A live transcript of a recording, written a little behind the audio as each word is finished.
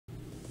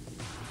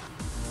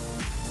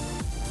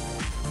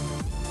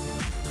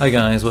Hi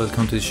guys,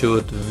 welcome to the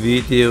short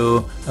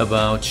video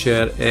about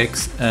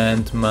ShareX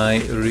and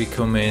my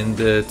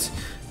recommended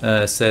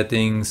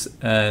settings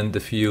and a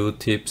few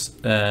tips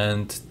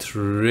and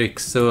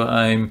tricks. So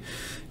I'm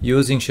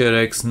using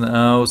ShareX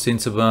now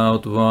since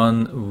about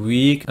 1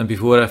 week, and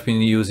before I've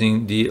been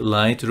using the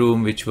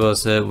Lightroom, which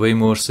was way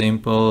more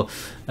simple,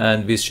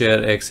 and with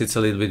ShareX it's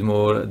a little bit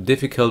more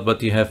difficult,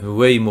 but you have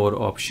way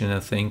more option, I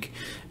think,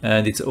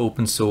 and it's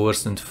open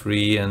source and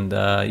free, and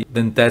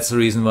then that's the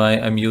reason why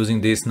I'm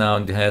using this now,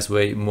 and it has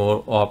way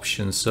more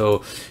options.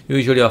 So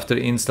usually after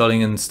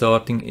installing and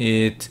starting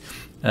it,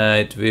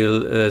 it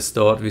will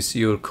start with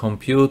your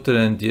computer,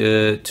 and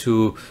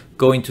to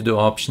go into the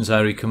options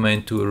I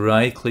recommend to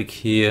right click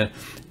here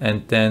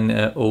and then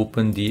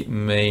open the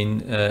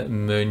main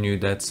menu.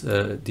 That's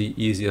the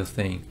easier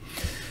thing.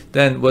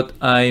 Then what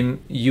I'm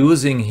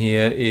using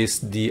here is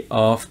the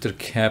after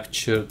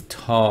capture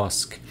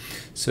task.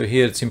 So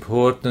here it's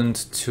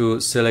important to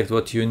select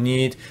what you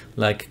need,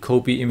 like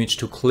copy image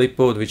to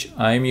clipboard, which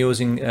I'm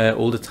using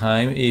all the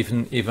time,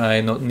 even if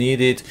I not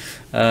need it,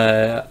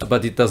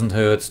 but it doesn't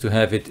hurt to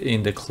have it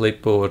in the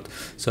clipboard,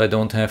 so I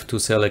don't have to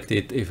select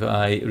it if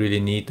I really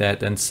need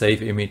that. And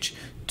save image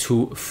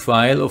to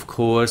file, of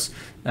course,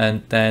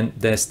 and then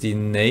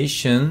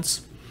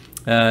destinations.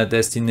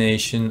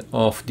 Destination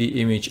of the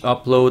image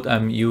upload,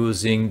 I'm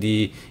using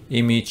the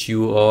image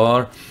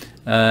UR,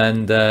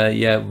 and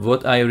yeah,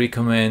 what I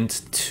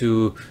recommend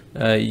to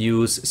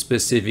use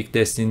specific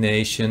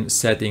destination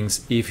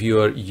settings if you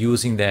are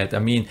using that. I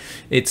mean,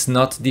 it's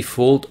not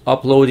default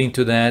uploading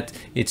to that,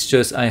 it's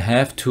just I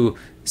have to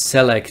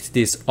select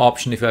this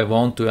option if I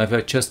want to.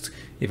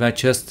 If I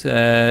just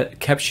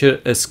capture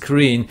a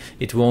screen,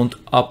 it won't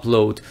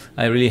upload.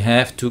 I really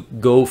have to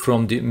go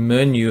from the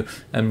menu.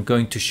 I'm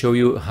going to show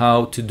you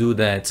how to do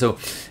that. So,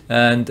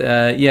 and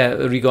yeah,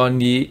 regarding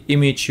the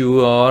image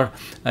UR,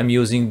 I'm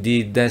using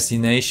the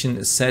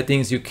destination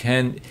settings. You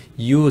can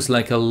use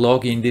like a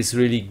login. This is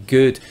really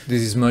good.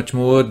 This is much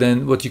more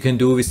than what you can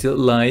do with the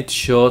light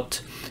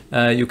shot.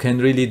 You can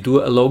really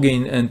do a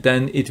login, and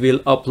then it will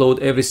upload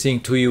everything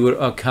to your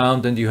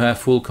account, and you have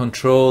full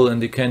control,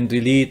 and you can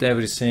delete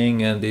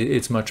everything, and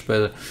it's much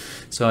better.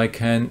 So I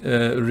can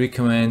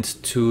recommend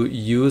to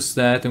use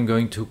that. I'm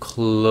going to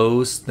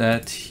close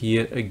that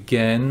here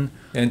again.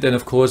 And then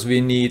of course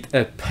we need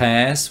a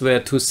path where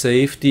to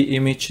save the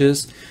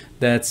images.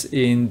 That's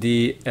in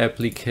the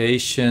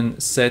application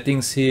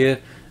settings here.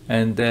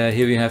 And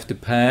here we have the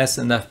path,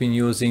 and I've been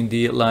using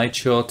the light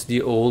shot,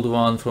 the old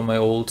one from my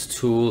old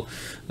tool,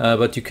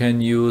 but you can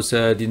use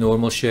the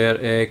normal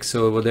ShareX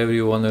or whatever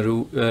you want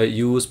to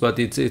use, but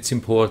it's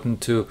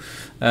important to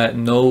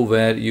know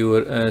where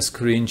your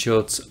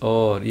screenshots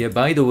are. Yeah,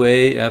 by the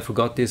way, I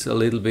forgot this a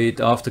little bit.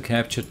 After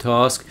capture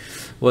task,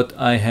 what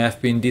I have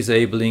been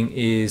disabling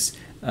is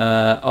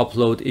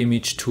upload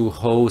image to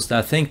host.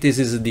 I think this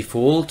is a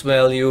default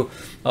value,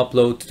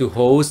 upload to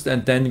host,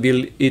 and then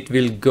it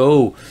will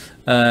go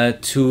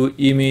to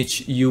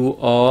image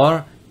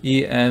UR,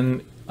 IMGUR.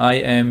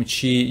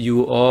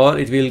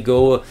 It will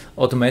go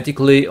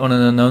automatically on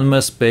an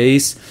anonymous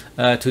base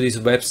to this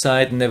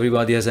website, and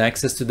everybody has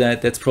access to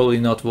that. That's probably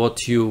not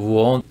what you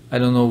want. I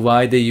don't know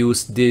why they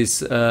use this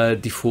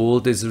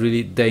default. It's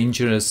really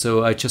dangerous,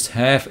 so I just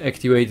have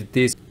activated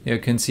this. You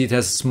can see it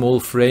has a small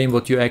frame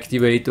what you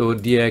activate or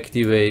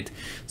deactivate,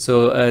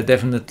 so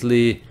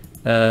definitely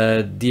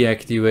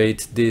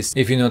deactivate this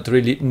if you not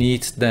really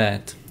need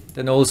that.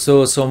 Then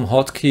also some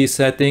hotkey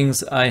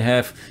settings I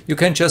have. You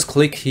can just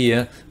click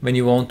here when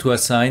you want to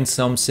assign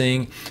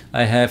something.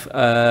 I have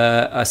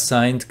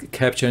assigned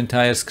capture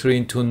entire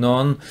screen to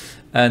none,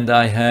 and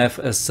I have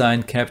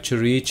assigned capture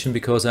region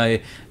because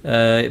I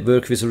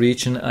work with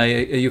region.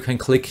 You can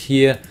click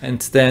here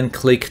and then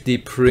click the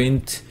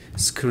print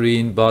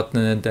screen button,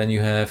 and then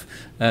you have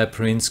a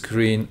print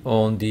screen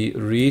on the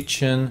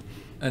region.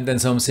 And then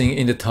something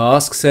in the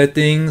task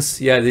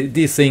settings. Yeah,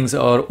 these things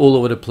are all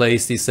over the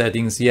place, these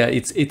settings. Yeah,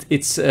 it's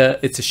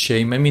a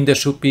shame. I mean, there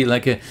should be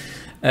like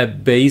a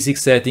basic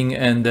setting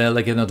and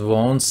like an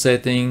advanced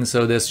setting.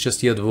 So there's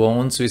just the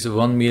advanced with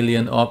 1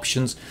 million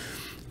options.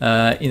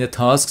 In the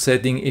task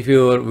setting, if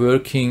you're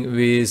working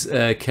with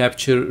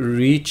capture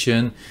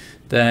region,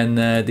 then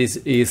this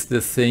is the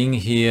thing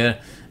here.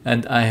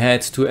 And I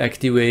had to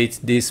activate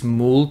this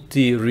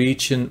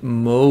multi-region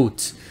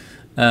mode.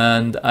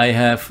 And I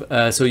have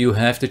so you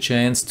have the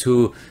chance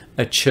to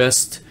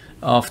adjust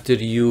after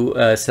you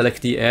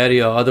select the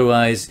area.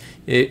 Otherwise,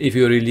 if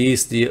you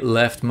release the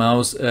left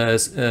mouse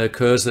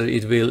cursor,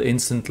 it will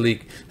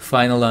instantly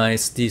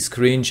finalize the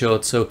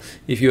screenshot. So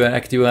if you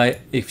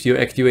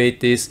activate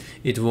this,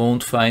 it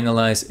won't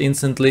finalize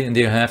instantly, and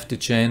you have the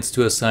chance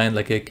to assign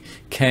like a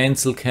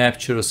cancel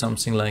capture or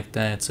something like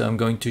that. So I'm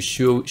going to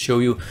show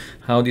you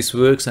how this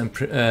works. I'm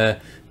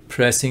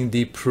pressing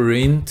the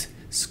print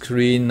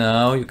screen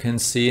now. You can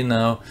see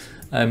now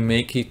I'm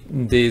making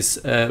this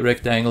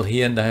rectangle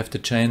here, and I have the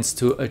chance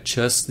to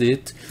adjust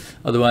it.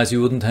 Otherwise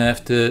you wouldn't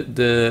have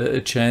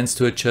the chance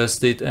to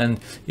adjust it, and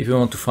if you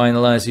want to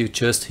finalize, you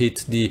just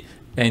hit the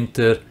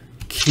enter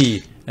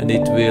key and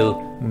it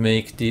will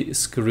make the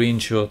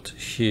screenshot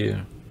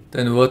here.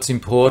 Then what's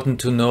important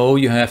to know,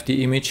 you have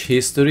the image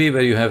history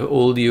where you have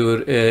all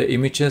your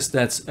images.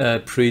 That's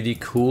pretty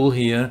cool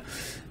here.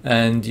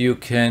 And you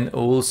can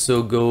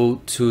also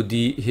go to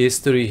the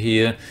history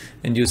here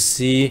and you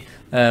see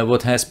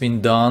what has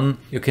been done.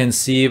 You can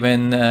see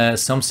when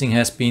something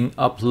has been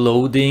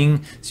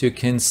uploading. So you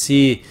can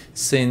see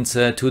since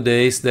 2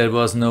 days there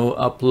was no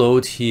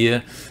upload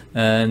here,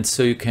 and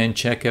so you can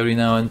check every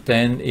now and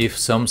then if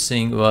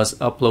something was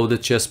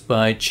uploaded just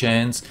by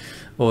chance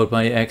or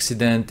by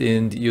accident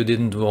and you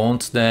didn't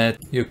want that.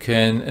 You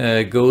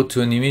can go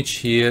to an image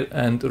here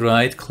and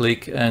right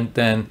click and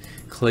then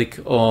click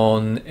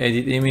on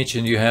edit image,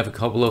 and you have a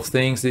couple of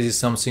things. This is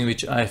something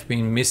which I've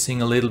been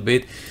missing a little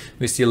bit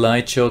with the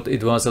light shot.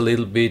 It was a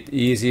little bit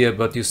easier,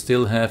 but you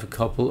still have a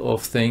couple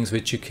of things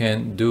which you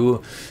can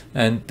do,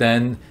 and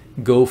then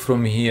go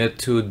from here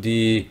to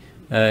the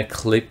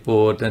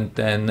clipboard, and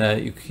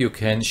then you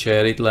can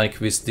share it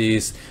like with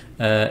these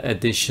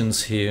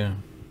additions here.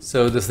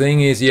 So the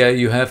thing is, yeah,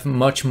 you have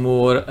much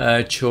more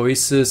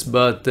choices,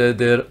 but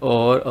there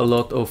are a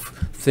lot of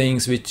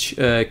things which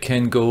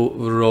can go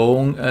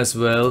wrong as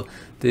well.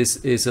 This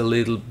is a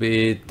little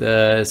bit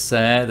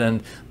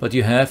sad, but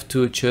you have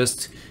to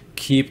just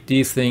keep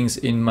these things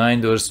in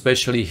mind, or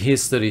especially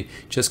history.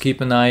 Just keep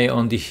an eye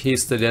on the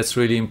history. That's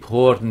really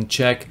important.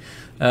 Check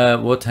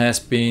what has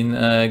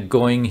been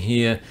going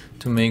here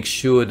to make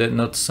sure that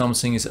not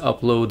something is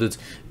uploaded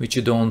which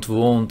you don't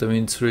want. I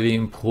mean, it's really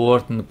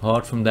important.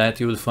 Apart from that,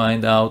 you will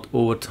find out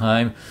over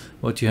time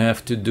what you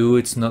have to do.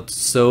 It's not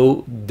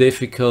so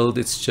difficult.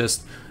 It's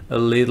just a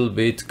little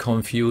bit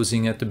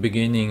confusing at the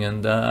beginning,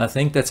 and I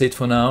think that's it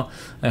for now.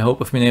 I hope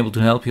I've been able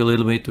to help you a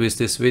little bit with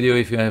this video.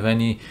 If you have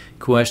any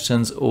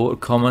questions or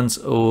comments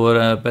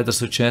or better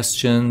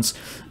suggestions,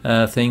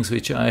 things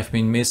which I've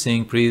been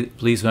missing,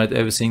 please write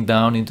everything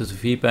down into the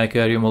feedback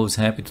area. I'm always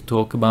happy to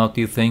talk about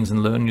these things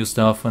and learn new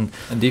stuff, and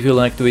if you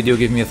liked the video,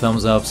 give me a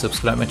thumbs up,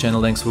 subscribe my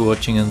channel. Thanks for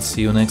watching and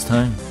see you next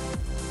time.